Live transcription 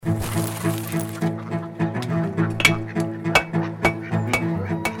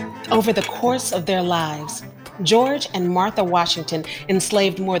Over the course of their lives, George and Martha Washington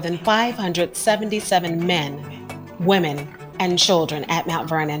enslaved more than 577 men, women, and children at Mount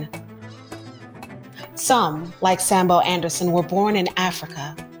Vernon. Some, like Sambo Anderson, were born in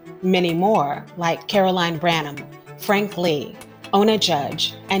Africa. Many more, like Caroline Branham, Frank Lee, Ona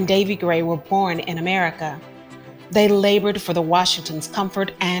Judge, and Davy Gray, were born in America. They labored for the Washingtons'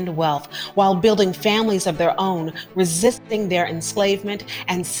 comfort and wealth while building families of their own, resisting their enslavement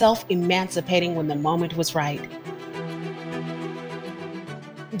and self-emancipating when the moment was right.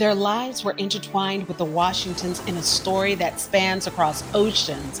 Their lives were intertwined with the Washingtons in a story that spans across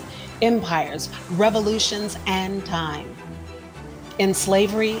oceans, empires, revolutions, and time. In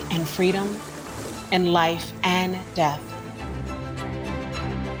slavery and freedom, in life and death.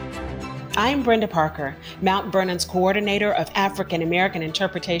 I'm Brenda Parker, Mount Vernon's coordinator of African American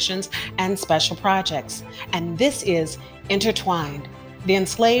interpretations and special projects, and this is Intertwined, the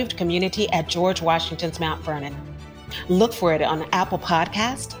enslaved community at George Washington's Mount Vernon. Look for it on Apple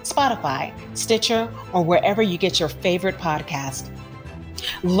Podcast, Spotify, Stitcher, or wherever you get your favorite podcast.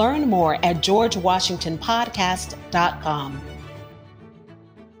 Learn more at georgewashingtonpodcast.com.